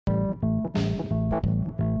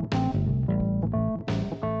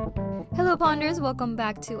Hello Ponders, welcome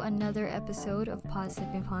back to another episode of Pause Sip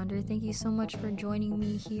and Ponder. Thank you so much for joining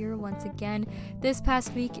me here once again. This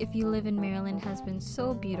past week, if you live in Maryland, has been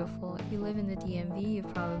so beautiful. If you live in the DMV,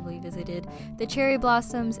 you've probably visited the cherry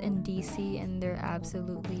blossoms in DC, and they're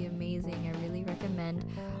absolutely amazing. I really recommend.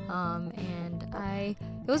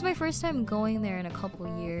 It was my first time going there in a couple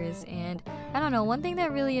years, and I don't know, one thing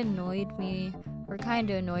that really annoyed me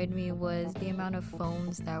was the amount of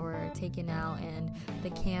phones that were taken out and the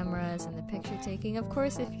cameras and the picture taking. Of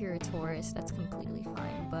course, if you're a tourist, that's completely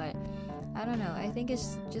fine, but I don't know, I think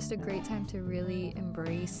it's just a great time to really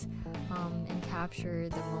embrace and capture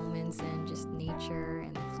the moments and just nature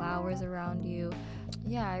and the flowers around you.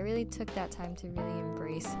 Yeah, I really took that time to really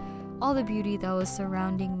embrace all the beauty that was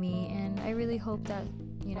surrounding me, and I really hope that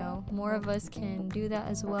more of us can do that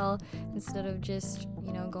as well, instead of just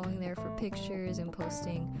going there for pictures and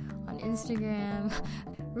posting on Instagram.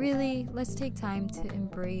 Really, let's take time to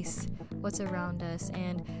embrace what's around us,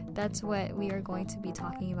 and that's what we are going to be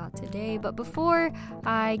talking about today. But before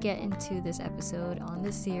I get into this episode on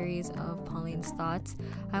this series of Pauline's Thoughts,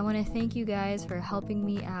 I want to thank you guys for helping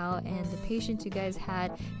me out and the patience you guys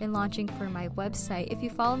had in launching for my website. If you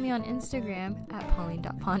follow me on Instagram at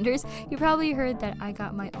pauline.ponders, you probably heard that I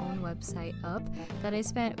got my own website up that I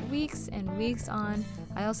spent weeks and weeks on.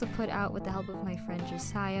 I also put out, with the help of my friend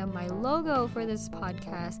Josiah, my logo for this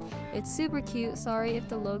podcast. It's super cute. Sorry if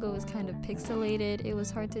the logo was kind of pixelated. It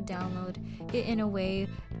was hard to download it in a way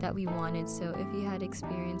that we wanted. So if you had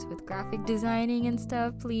experience with graphic designing and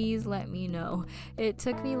stuff, please let me know. It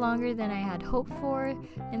took me longer than I had hoped for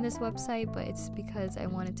in this website, but it's because I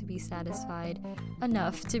wanted to be satisfied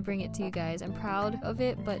enough to bring it to you guys. I'm proud of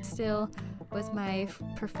it, but still, with my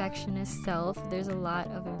perfectionist self, there's a lot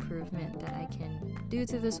of improvement that I can do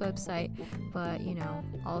to this website, but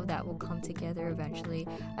all of that will come together eventually.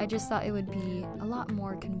 I just thought it would be a lot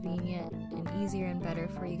more convenient and easier and better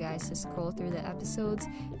for you guys to scroll through the episodes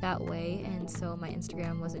that way, and so my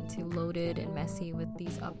Instagram wasn't too loaded and messy with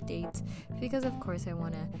these updates, because of course I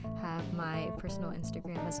want to have my personal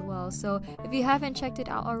Instagram as well. So if you haven't checked it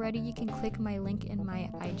out already, you can click my link in my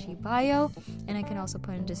IG bio, and I can also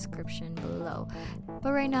put in a description below.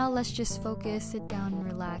 But right now, let's just focus, sit down and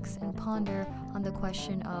relax and ponder on the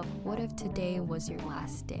question of, what if today was your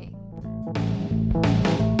last day?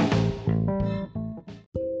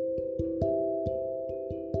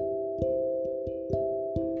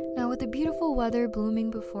 Now, with the beautiful weather blooming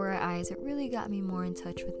before our eyes, it really got me more in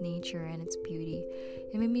touch with nature and its beauty.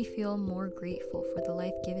 It made me feel more grateful for the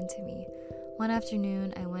life given to me. One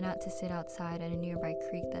afternoon, I went out to sit outside at a nearby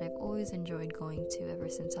creek that I've always enjoyed going to ever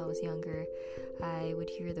since I was younger. I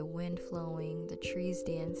would hear the wind flowing, the trees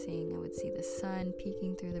dancing, I would see the sun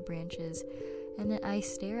peeking through the branches, and then I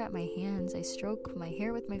stare at my hands, I stroke my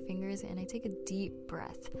hair with my fingers, and I take a deep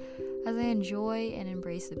breath. As I enjoy and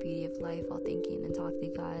embrace the beauty of life while thinking and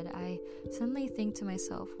talking to God, I suddenly think to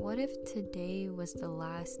myself, what if today was the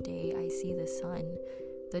last day I see the sun,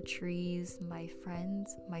 the trees, my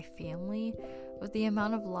friends, my family? With the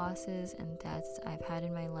amount of losses and deaths I've had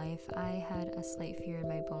in my life, I had a slight fear in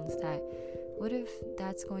my bones that, what if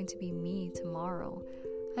that's going to be me tomorrow?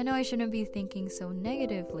 I know I shouldn't be thinking so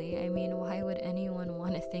negatively. I mean, why would anyone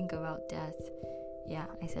want to think about death? Yeah,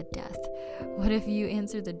 I said death. What if you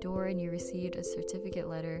answered the door and you received a certificate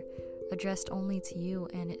letter addressed only to you,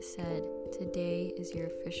 and it said, today is your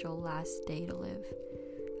official last day to live?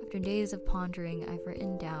 After days of pondering, I've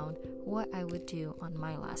written down what I would do on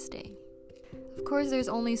my last day. Of course, there's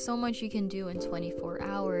only so much you can do in 24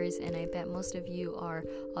 hours, and I bet most of you are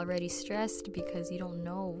already stressed because you don't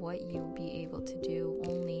know what you'll be able to do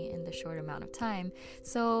only in the short amount of time.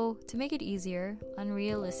 So, to make it easier,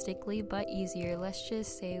 unrealistically but easier, let's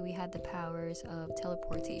just say we had the powers of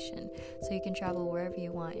teleportation, so you can travel wherever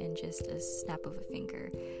you want in just a snap of a finger.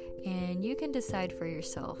 And you can decide for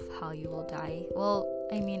yourself how you will die. Well,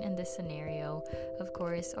 I mean, in this scenario, of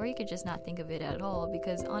course, or you could just not think of it at all,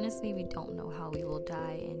 because honestly, we don't know how we will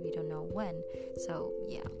die and we don't know when. So,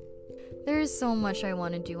 yeah. There's so much I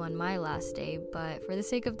want to do on my last day, but for the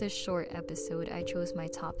sake of this short episode, I chose my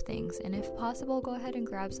top things. And if possible, go ahead and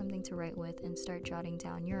grab something to write with and start jotting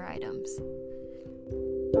down your items.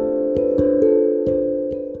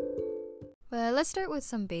 But let's start with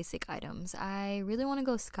some basic items. I really want to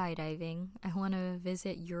go skydiving. I want to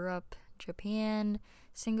visit Europe, Japan,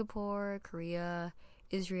 Singapore, Korea,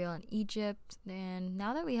 Israel, and Egypt. And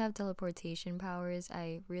now that we have teleportation powers,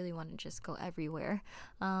 I really want to just go everywhere.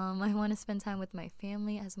 I want to spend time with my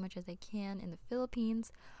family as much as I can in the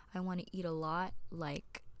Philippines. I want to eat a lot,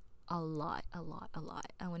 like a lot, a lot, a lot.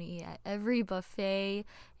 I want to eat at every buffet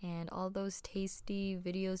and all those tasty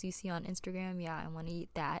videos you see on Instagram. Yeah, I want to eat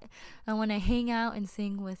that. I want to hang out and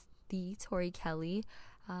sing with the Tori Kelly.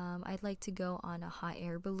 I'd like to go on a hot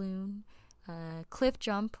air balloon, cliff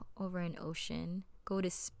jump over an ocean, go to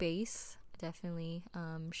space, definitely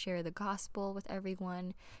share the gospel with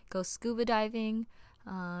everyone, go scuba diving.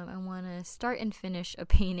 I want to start and finish a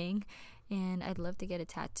painting, and I'd love to get a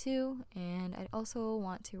tattoo, and I'd also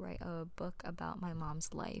want to write a book about my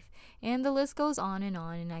mom's life. And the list goes on,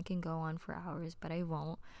 and I can go on for hours, but I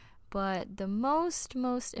won't. But the most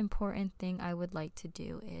important thing I would like to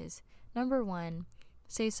do is, number one,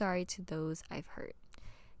 say sorry to those I've hurt.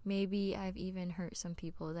 Maybe I've even hurt some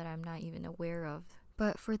people that I'm not even aware of.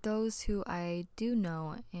 But for those who I do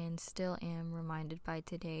know and still am reminded by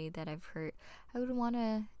today that I've hurt, I would want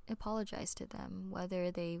to apologize to them, whether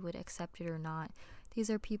they would accept it or not. These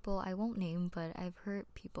are people I won't name, but I've hurt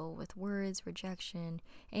people with words, rejection,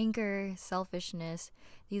 anger, selfishness.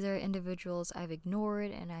 These are individuals I've ignored,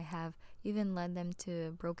 and I have even led them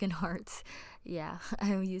to broken hearts. Yeah,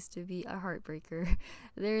 I used to be a heartbreaker.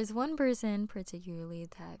 There's one person particularly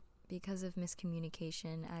that, because of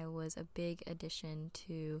miscommunication, I was a big addition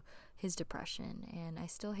to his depression, and I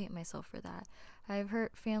still hate myself for that. I've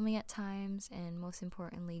hurt family at times, and most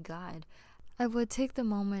importantly, God. I would take the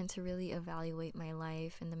moment to really evaluate my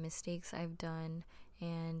life and the mistakes I've done,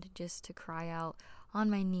 and just to cry out on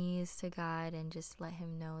my knees to God and just let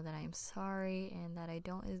him know that I'm sorry and that I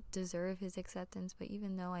don't deserve his acceptance. But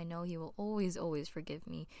even though I know he will always forgive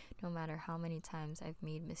me, no matter how many times I've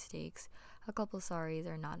made mistakes, a couple sorries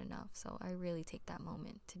are not enough. So I really take that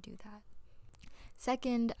moment to do that.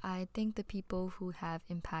 Second, I thank the people who have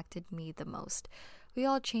impacted me the most. We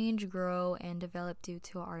all change, grow, and develop due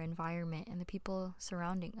to our environment and the people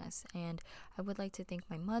surrounding us. And I would like to thank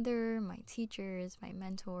my mother, my teachers, my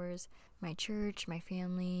mentors, my church, my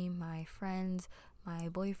family, my friends, my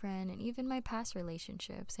boyfriend, and even my past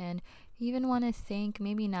relationships. And even want to thank,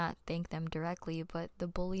 maybe not thank them directly, but the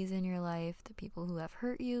bullies in your life, the people who have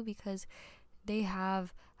hurt you, because they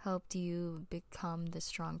have helped you become the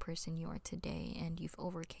strong person you are today, and you've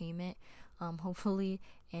overcame it, hopefully.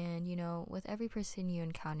 And with every person you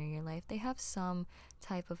encounter in your life, they have some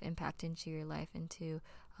type of impact into your life, into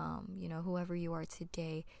whoever you are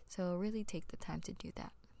today. So really take the time to do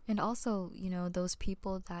that. And also, those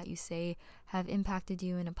people that you say have impacted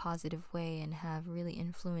you in a positive way and have really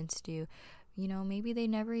influenced you, maybe they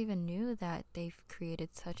never even knew that they've created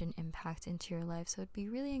such an impact into your life. So it'd be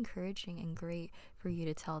really encouraging and great for you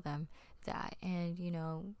to tell them that. And,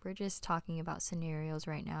 we're just talking about scenarios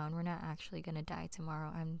right now, and we're not actually going to die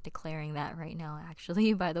tomorrow. I'm declaring that right now,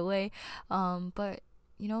 actually, by the way. But,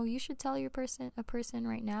 you should tell a person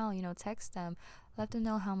right now, text them, let them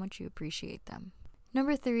know how much you appreciate them.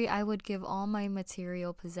 Number 3, I would give all my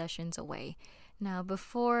material possessions away. Now,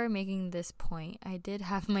 before making this point, I did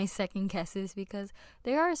have my second guesses, because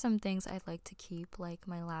there are some things I'd like to keep, like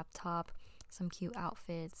my laptop, some cute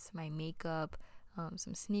outfits, my makeup,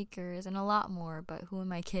 some sneakers, and a lot more. But who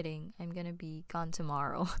am I kidding? I'm gonna be gone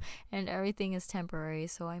tomorrow, and everything is temporary,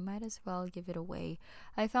 so I might as well give it away.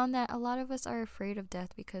 I found that a lot of us are afraid of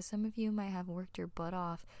death because some of you might have worked your butt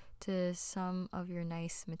off to some of your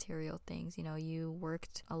nice material things. You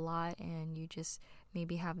worked a lot and you just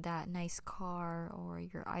maybe have that nice car or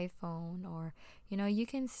your iPhone, or you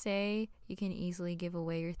can say you can easily give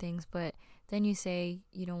away your things, but then you say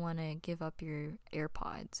you don't want to give up your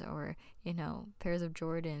AirPods or pairs of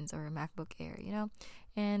Jordans or a MacBook Air.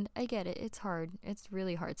 And I get it, it's hard, it's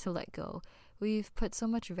really hard to let go. We've put so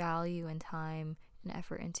much value and time and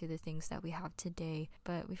effort into the things that we have today,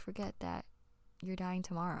 but we forget that you're dying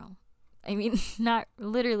tomorrow. I mean, not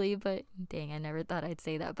literally, but dang, I never thought I'd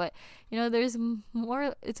say that. But, there's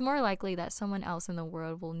more, it's more likely that someone else in the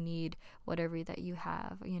world will need whatever that you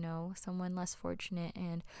have, someone less fortunate.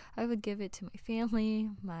 And I would give it to my family,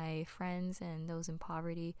 my friends, and those in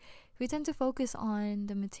poverty. We tend to focus on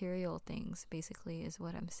the material things, basically, is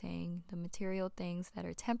what I'm saying. The material things that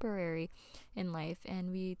are temporary in life.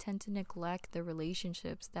 And we tend to neglect the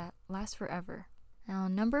relationships that last forever. Now,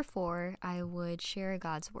 number 4, I would share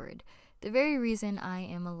God's word. The very reason I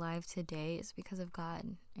am alive today is because of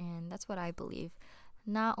God, and that's what I believe.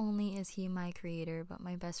 Not only is he my creator, but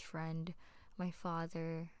my best friend, my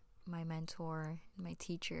father, my mentor, my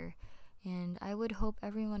teacher. And I would hope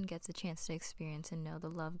everyone gets a chance to experience and know the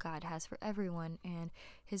love God has for everyone and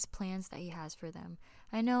his plans that he has for them.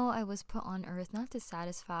 I know I was put on earth not to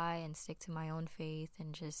satisfy and stick to my own faith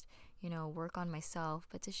and just, work on myself,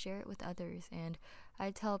 but to share it with others. And I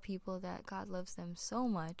tell people that God loves them so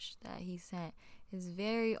much that he sent his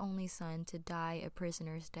very only son to die a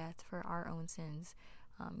prisoner's death for our own sins.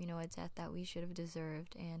 A death that we should have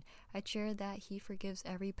deserved. And I share that he forgives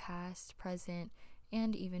every past, present,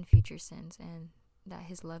 and even future sins, and that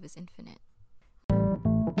his love is infinite.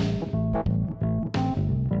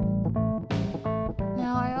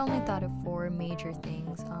 Now, I only thought of 4 major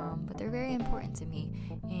things, but they're very important to me.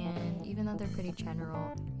 And even though they're pretty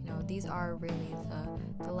general, these are really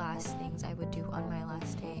the last things I would do on my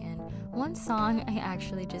last day. And one song I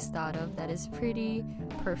actually just thought of that is pretty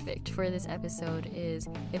perfect for this episode is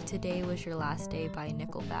If Today Was Your Last Day by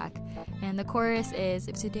Nickelback. And the chorus is,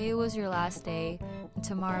 if today was your last day and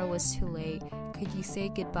tomorrow was too late, could you say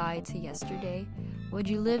goodbye to yesterday? Would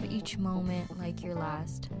you live each moment like your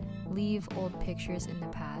last? Leave old pictures in the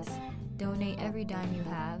past. Donate every dime you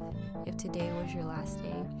have if today was your last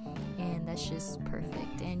day. And that's just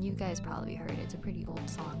perfect. And you guys probably heard it. It's a pretty old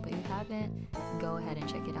song, but if you haven't, go ahead and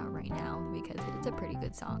check it out right now because it's a pretty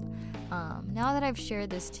good song. Now that I've shared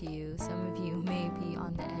this to you, some of you may be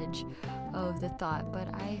on the edge of the thought, but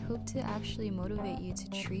I hope to actually motivate you to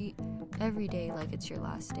treat every day like it's your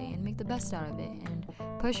last day and make the best out of it and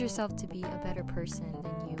push yourself to be a better person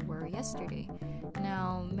than you were yesterday.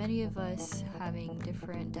 Now, many of us having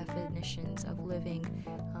different definitions of living.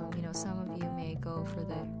 Some of you may go for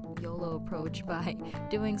the YOLO approach by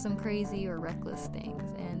doing some crazy or reckless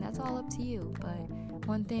things, and that's all up to you. But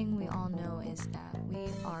one thing we all know is that we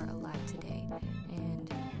are alive today. And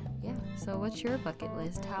yeah, so what's your bucket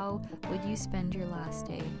list? How would you spend your last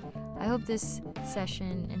day? I hope this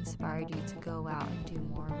session inspired you to go out and do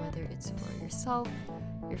more, whether it's for yourself,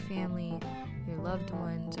 your family, your loved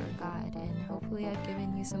ones, or God. And hopefully I've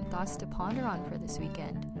given you some thoughts to ponder on for this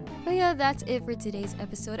weekend. But yeah, that's it for today's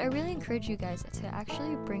episode. I really encourage you guys to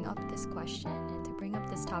actually bring up this question and to bring up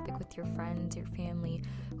this topic with your friends, your family,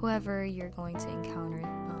 whoever you're going to encounter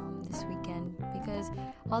this weekend, because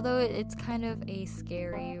although it's kind of a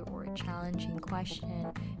scary or challenging question,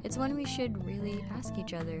 it's one we should really ask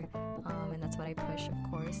each other. And that's what I push,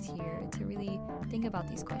 of course, here, to really think about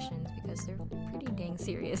these questions because they're pretty dang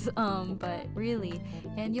serious. But really,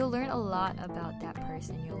 and you'll learn a lot about that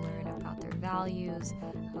person. You'll learn about their values,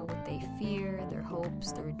 what they fear, their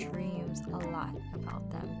hopes, their dreams, a lot about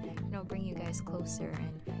them. Bring you guys closer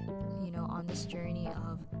and, on this journey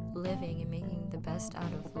of living and making the best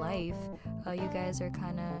out of life. You guys are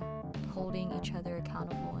kind of holding each other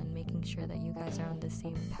accountable and making sure that you guys are on the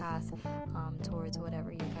same path towards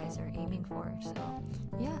whatever you guys are aiming for. So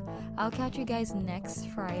yeah, I'll catch you guys next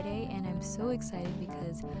Friday, and I'm so excited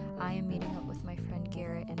because I am meeting up with my friend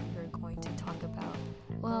Garrett, and we're going to talk about,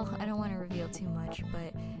 well, I don't want to reveal too much,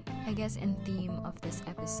 but I guess in theme of this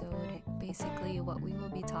episode, basically what we will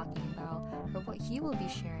be talking about, or what he will be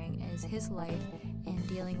sharing, is his life and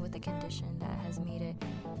dealing with a condition that has made it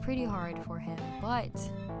pretty hard for him. But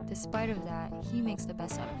despite of that, he makes the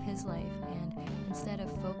best out of his life, and instead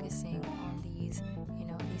of focusing on these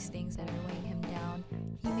things that are weighing him down,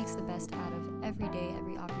 he makes the best out of every day,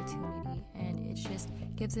 every opportunity, and it just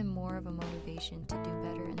gives him more of a motivation to do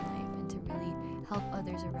better in life and to really help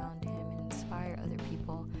others around him and inspire other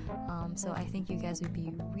people. So I think you guys would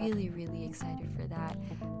be really, really excited for that.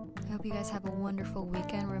 I hope you guys have a wonderful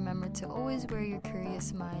weekend. Remember to always wear your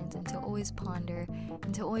curious minds and to always ponder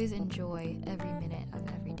and to always enjoy every minute of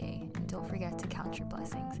every day. And don't forget to count your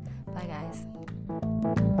blessings. Bye,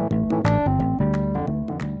 guys.